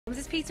This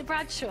is Peter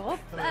Bradshaw.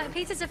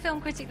 Peter's a film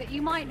critic that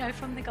you might know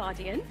from The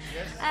Guardian.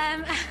 Yes.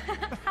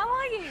 How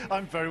are you?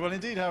 I'm very well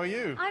indeed. How are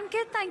you? I'm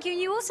good, thank you.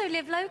 You also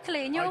live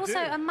locally, and you're also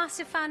a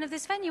massive fan of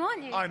this venue,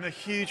 aren't you? I'm a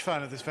huge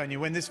fan of this venue.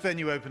 When this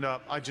venue opened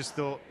up, I just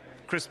thought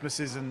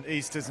Christmases and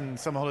Easters and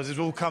summer holidays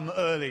all come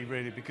early,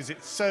 really, because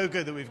it's so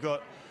good that we've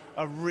got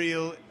a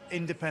real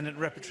independent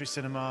repertory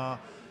cinema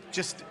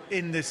just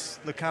in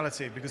this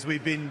locality, because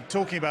we've been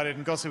talking about it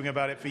and gossiping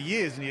about it for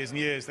years and years and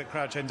years, that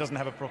Crouch End doesn't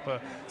have a proper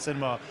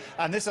cinema.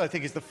 And this, I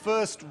think, is the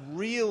first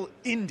real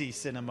indie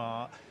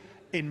cinema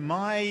in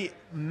my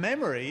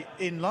memory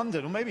in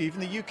London, or maybe even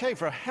the UK,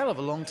 for a hell of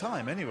a long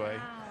time anyway.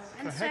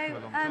 Wow. For a heck of a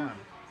long time.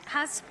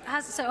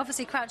 So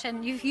obviously Crouch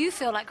End, you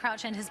feel like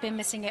Crouch End has been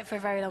missing it for a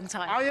very long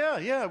time. Oh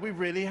yeah, we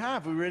really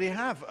have.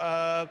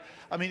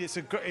 I mean,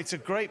 it's a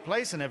great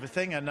place and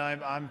everything, and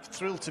I'm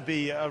thrilled to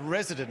be a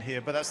resident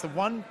here. But that's the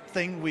one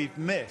thing we've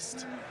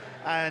missed.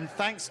 And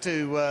thanks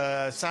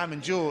to Sam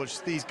and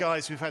George, these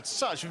guys who've had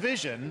such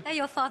vision. They're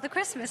your Father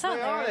Christmas,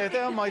 aren't they? They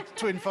are my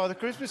twin Father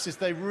Christmases.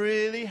 They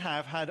really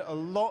have had a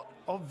lot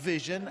of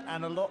vision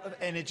and a lot of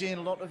energy and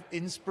a lot of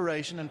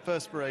inspiration and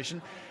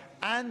perspiration.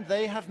 And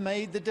they have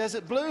made the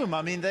desert bloom.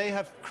 I mean, they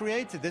have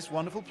created this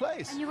wonderful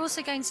place. And you're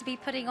also going to be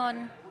putting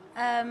on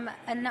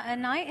a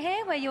night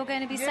here where you're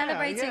going to be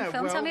celebrating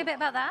film. Well, tell me a bit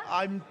about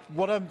that.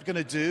 What I'm going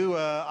to do,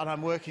 and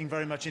I'm working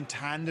very much in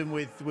tandem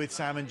with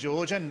Sam and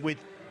George and with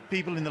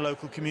people in the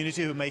local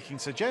community who are making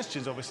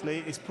suggestions,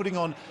 obviously, is putting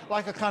on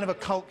like a kind of a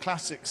cult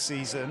classics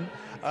season.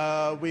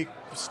 We're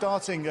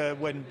starting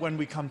when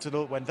they come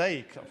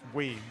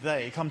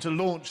to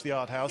launch the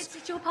art house.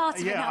 It's your part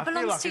of it now. It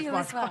belongs to you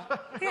as well.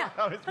 Yeah,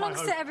 it belongs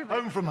to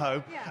everybody. Home from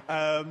home.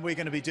 Yeah. We're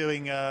going to be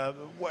doing a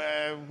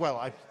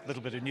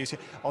little bit of news here.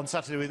 On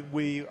Saturday,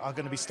 we are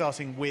going to be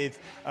starting with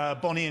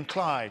Bonnie and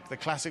Clyde, the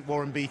classic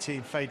Warren Beatty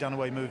and Faye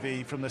Dunaway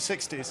movie from the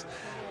 60s,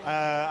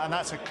 and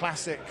that's a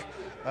classic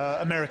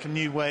American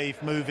New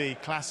Wave movie,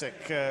 classic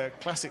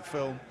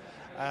film.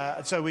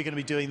 And so we're going to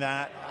be doing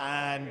that,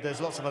 and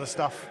there's lots of other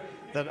stuff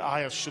that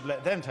I should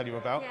let them tell you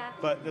about. Yeah.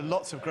 But there are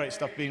lots of great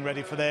stuff being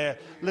ready for their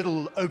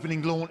little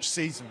opening launch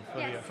season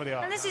for the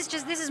art. And this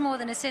is more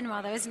than a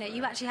cinema, though, isn't it?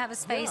 You actually have a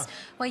space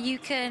where you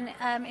can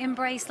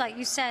embrace, like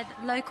you said,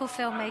 local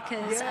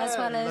filmmakers as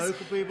well as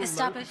local people,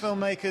 established local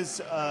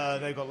filmmakers.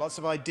 They've got lots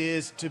of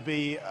ideas to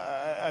be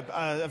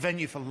a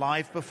venue for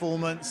live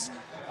performance,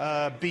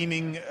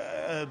 beaming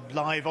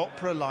live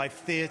opera, live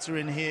theatre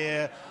in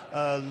here,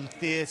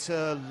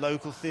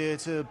 local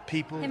theatre,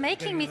 people. You're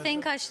making me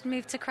think I should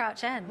move to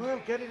Crouch End.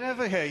 Well, get it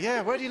over here.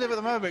 Yeah, where do you live at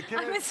the moment?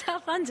 I'm in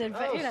South London,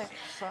 but you know.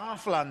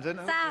 South London.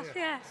 South,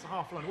 yeah.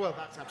 South London. Well,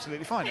 that's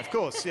absolutely fine, of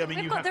course. I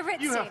mean, you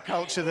have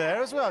culture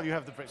there as well. You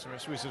have the Brits,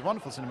 which is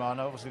wonderful cinema, and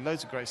obviously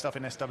loads of great stuff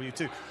in SW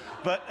too.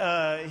 But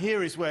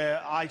here is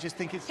where I just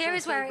think it's. Here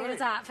is where it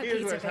is at for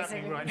Peter,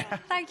 basically. Right now.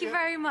 Thank you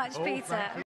very much, Peter.